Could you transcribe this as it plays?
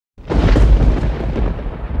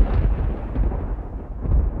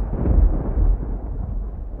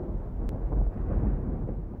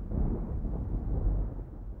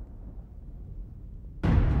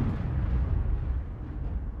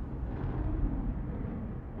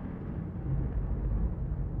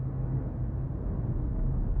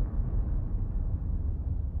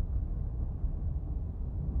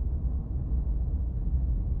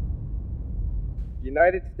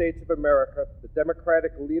United States of America, the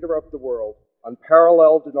democratic leader of the world,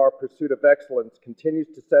 unparalleled in our pursuit of excellence, continues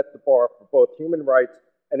to set the bar for both human rights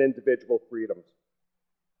and individual freedoms.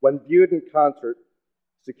 When viewed in concert,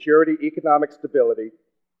 security, economic stability,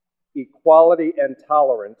 equality, and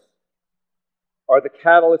tolerance are the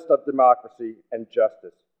catalyst of democracy and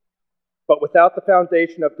justice. But without the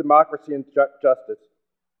foundation of democracy and justice,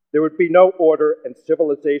 there would be no order, and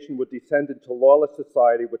civilization would descend into lawless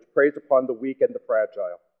society which preys upon the weak and the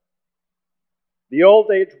fragile. The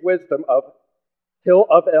old age wisdom of Hill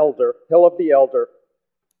of the Elder,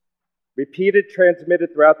 repeated, transmitted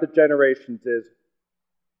throughout the generations is,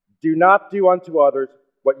 do not do unto others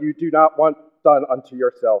what you do not want done unto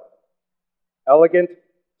yourself. Elegant,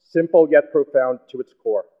 simple, yet profound to its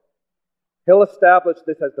core. Hill established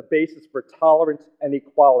this as the basis for tolerance and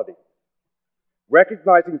equality,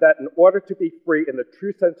 recognizing that in order to be free in the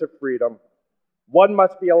true sense of freedom, one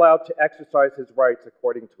must be allowed to exercise his rights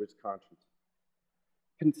according to his conscience.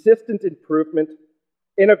 Consistent improvement,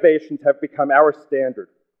 innovations have become our standard,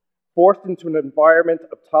 forced into an environment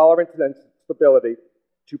of tolerance and stability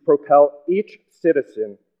to propel each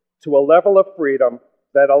citizen to a level of freedom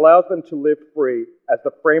that allows them to live free as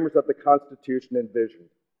the framers of the Constitution envisioned.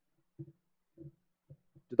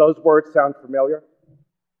 Do those words sound familiar?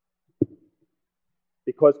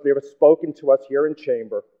 Because they were spoken to us here in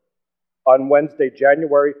chamber on Wednesday,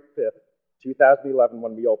 January 5th, 2011,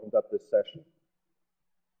 when we opened up this session.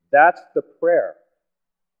 That's the prayer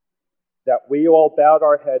that we all bowed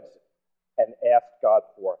our heads and asked God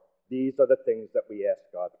for. These are the things that we ask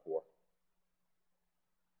God for.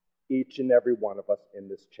 Each and every one of us in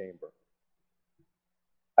this chamber.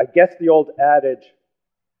 I guess the old adage,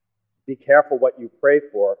 be careful what you pray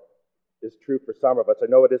for, is true for some of us. I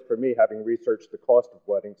know it is for me, having researched the cost of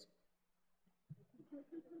weddings.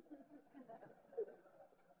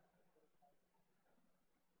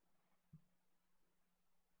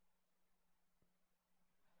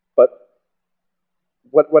 But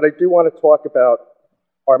what I do want to talk about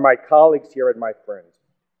are my colleagues here and my friends.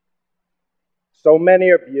 So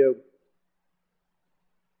many of you,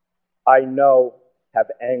 I know, have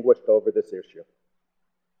anguished over this issue.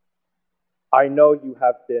 I know you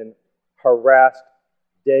have been harassed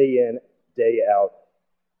day in, day out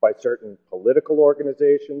by certain political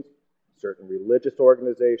organizations, certain religious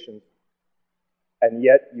organizations, and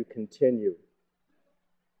yet you continue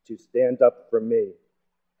to stand up for me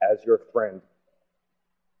as your friend,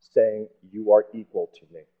 saying you are equal to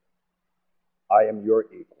me. I am your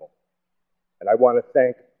equal. And I want to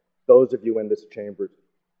thank those of you in this chamber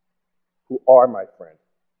who are my friend.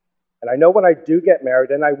 And I know when I do get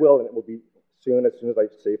married, and I will, and it will be soon as I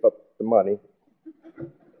save up the money,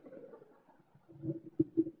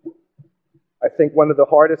 I think one of the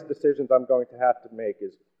hardest decisions I'm going to have to make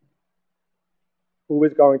is who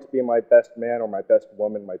is going to be my best man or my best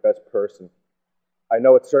woman, my best person. I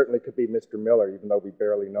know it certainly could be Mr. Miller, even though we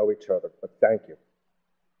barely know each other, but thank you.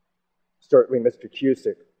 Certainly Mr.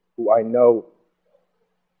 Cusick, who I know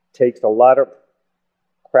takes a lot of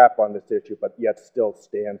crap on this issue, but yet still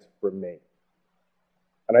stands for me.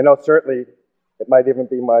 And I know certainly it might even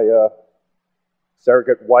be my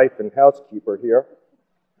surrogate wife and housekeeper here.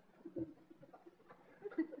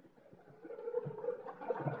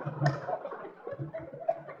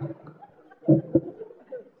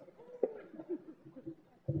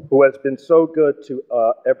 Who has been so good to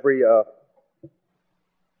every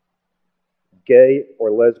gay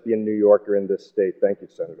or lesbian New Yorker in this state. Thank you,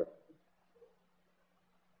 Senator.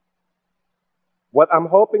 What I'm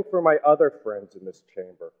hoping for my other friends in this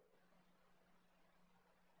chamber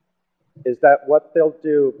is that what they'll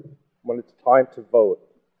do when it's time to vote,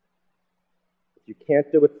 if you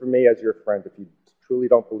can't do it for me as your friend, if you truly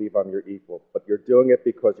don't believe I'm your equal, but you're doing it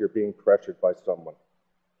because you're being pressured by someone,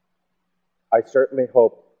 I certainly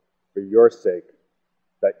hope for your sake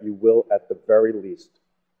that you will, at the very least,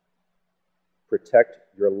 protect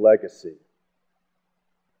your legacy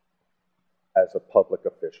as a public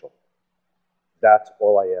official. That's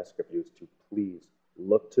all I ask of you, is to please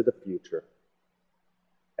look to the future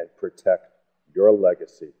and protect your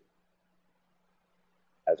legacy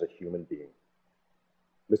as a human being.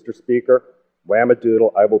 Mr. Speaker,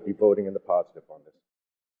 wham-a-doodle, I will be voting in the positive.